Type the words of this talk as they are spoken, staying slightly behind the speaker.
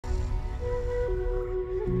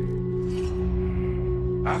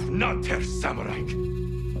Ach, not her samurai.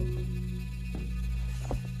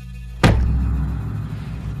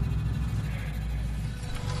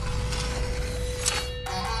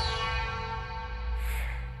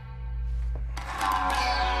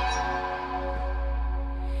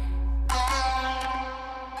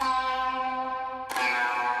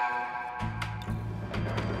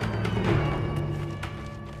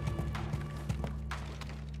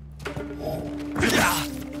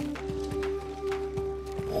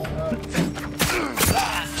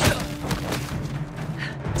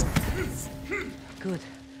 Good.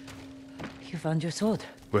 You found your sword.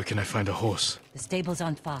 Where can I find a horse? The stables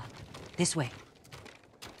aren't far. This way.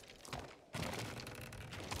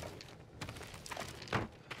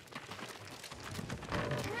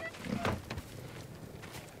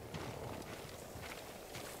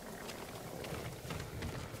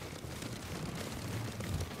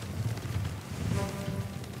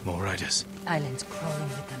 More riders. Islands crawling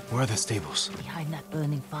with them. Where are the stables? Behind that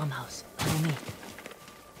burning farmhouse. Follow me.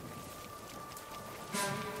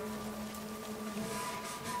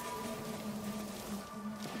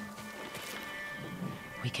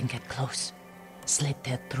 We can get close, slit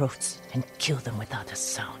their throats, and kill them without a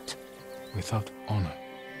sound. Without honor.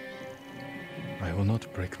 I will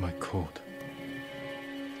not break my code.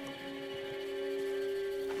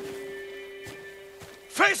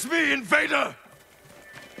 Face me, invader!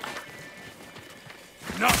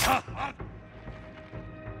 No!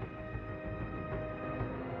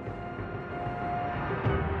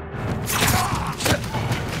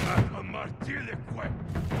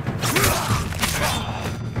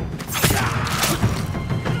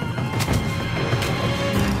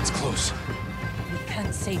 It's close. We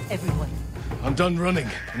can't save everyone. I'm done running,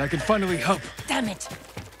 and I can finally help. Damn it!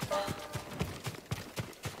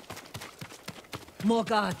 More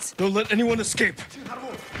guards. Don't let anyone escape.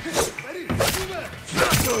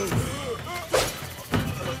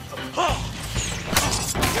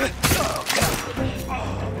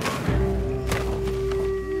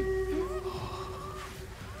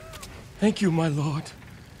 Thank you, my lord.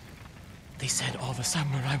 They said all the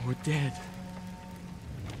samurai were dead.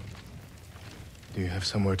 Do you have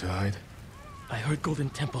somewhere to hide? I heard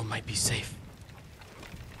Golden Temple might be safe.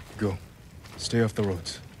 Go. Stay off the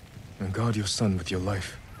roads. And guard your son with your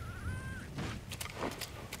life.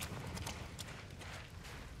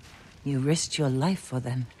 You risked your life for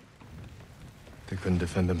them. They couldn't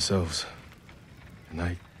defend themselves. And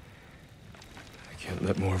I can't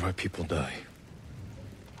let more of our people die.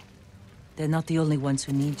 They're not the only ones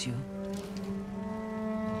who need you.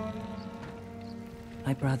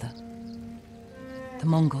 My brother. The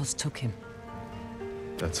Mongols took him.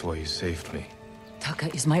 That's why you saved me. Taka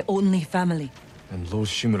is my only family. And Lord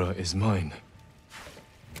Shimura is mine.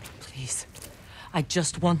 Please. I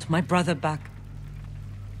just want my brother back.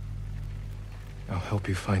 I'll help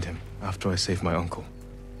you find him after I save my uncle.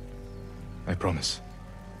 I promise.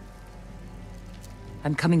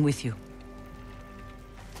 I'm coming with you.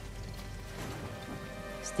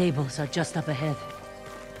 Stables are just up ahead.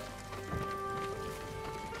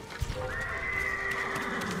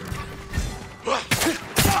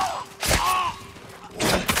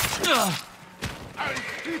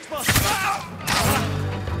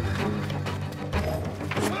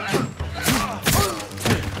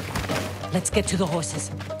 Let's get to the horses.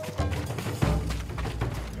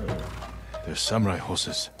 They're samurai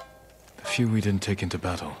horses. The few we didn't take into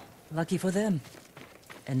battle. Lucky for them.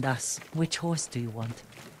 And us. Which horse do you want?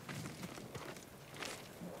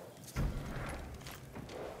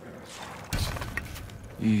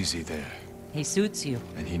 Easy there. He suits you.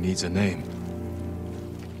 And he needs a name.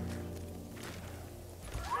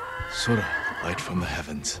 Sora, light from the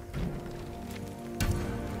heavens.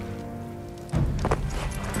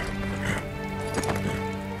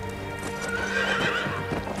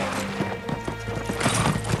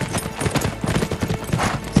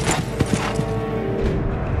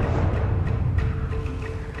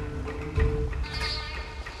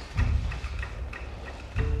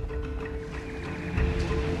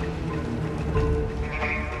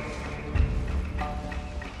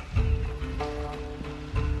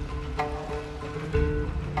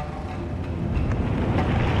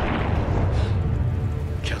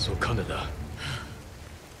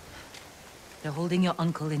 They're holding your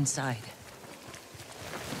uncle inside.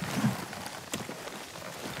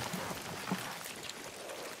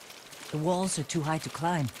 The walls are too high to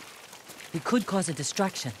climb. We could cause a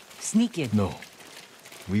distraction. Sneak in. No.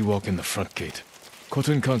 We walk in the front gate.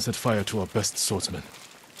 Khotun Khan set fire to our best swordsman.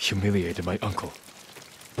 Humiliated my uncle.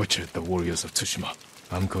 Butchered the warriors of Tsushima.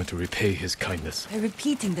 I'm going to repay his kindness. By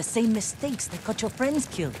repeating the same mistakes that got your friends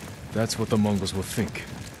killed. That's what the Mongols will think.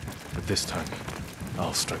 But this time,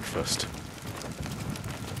 I'll strike first.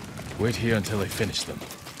 Wait here until I finish them.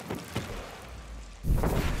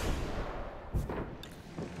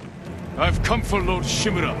 I've come for Lord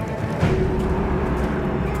Shimura.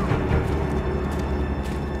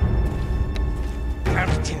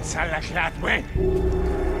 Jin Sakai.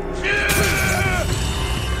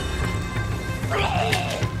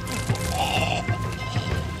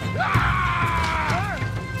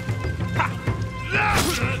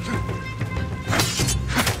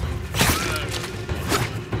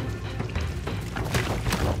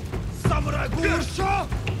 Samurai Gusha!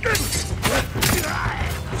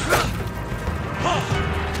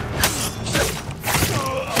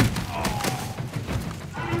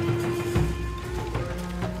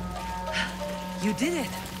 You did it!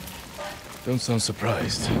 Don't sound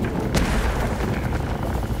surprised.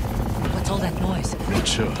 What's all that noise? Not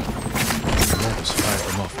sure. The Mongols fired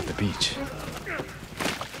them off at the beach.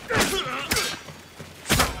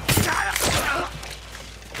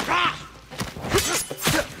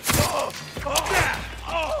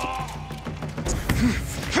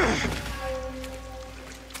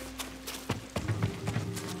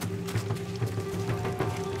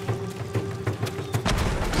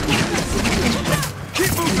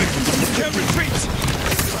 Keep moving! Can't retreat!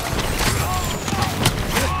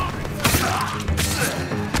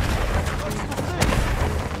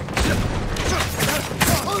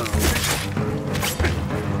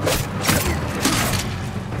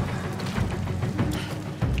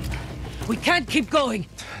 We can't keep going!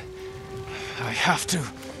 I have to.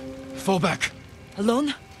 Fall back.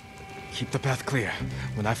 Alone? Keep the path clear.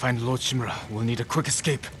 When I find Lord Shimura, we'll need a quick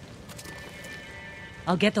escape.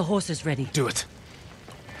 I'll get the horses ready. Do it.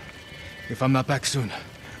 If I'm not back soon,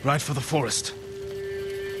 ride for the forest.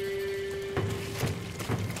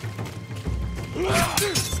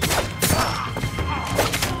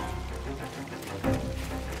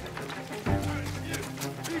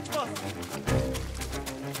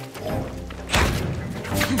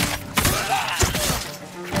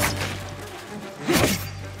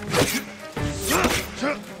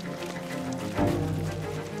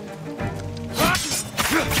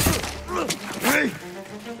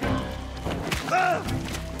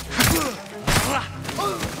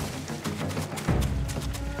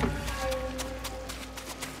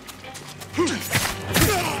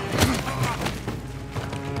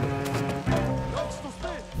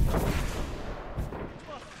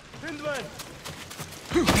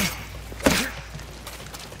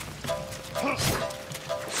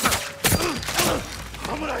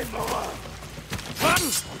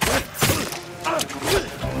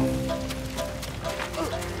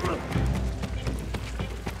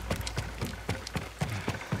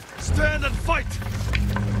 Stand and fight!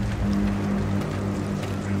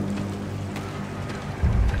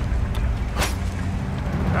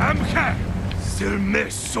 Amka!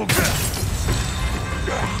 Silme Soga!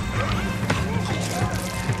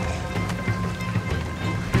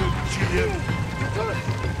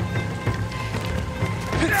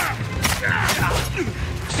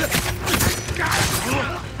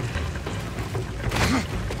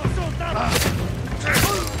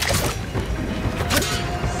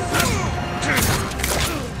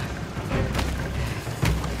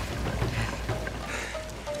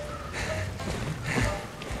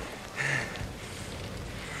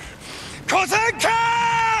 Khotun!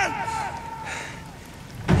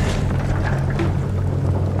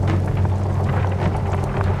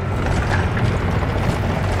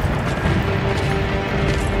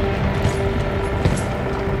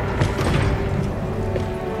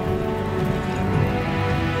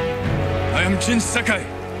 I am Jin Sakai,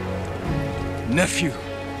 nephew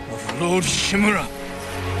of Lord Shimura.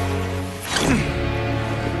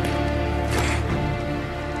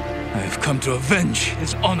 I have come to avenge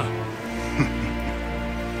his honor.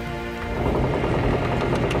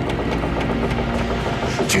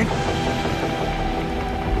 Jin!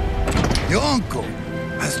 Your uncle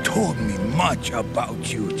has told me much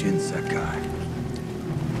about you, Jin Sakai.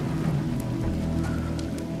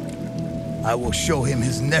 I will show him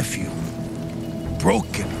his nephew,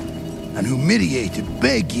 broken and humiliated,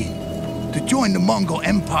 begging to join the Mongol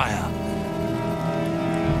Empire.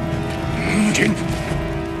 Jin!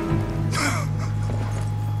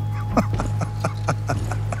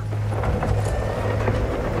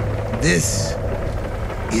 This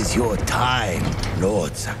is your time,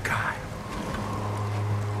 Lord Sakai.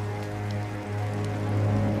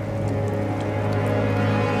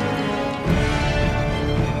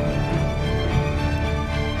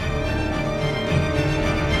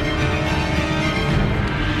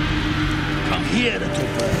 Come here, little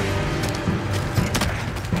bird.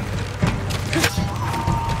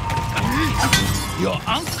 Your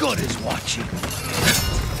uncle is watching.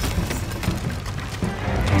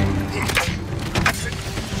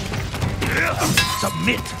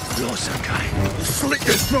 Submit, Jin Sakai. Slit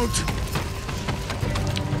your throat!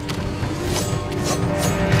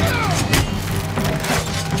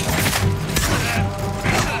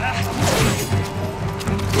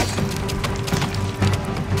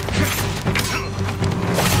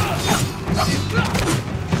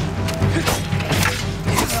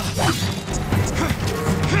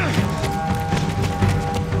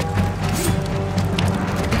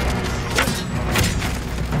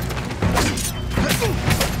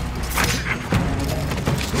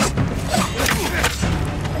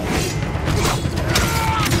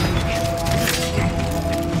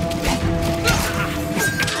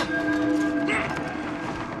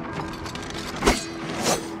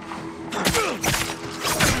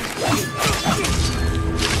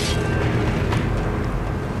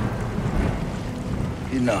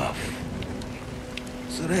 Enough.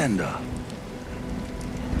 Surrender.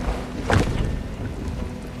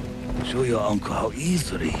 Show your uncle how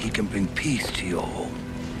easily he can bring peace to your home.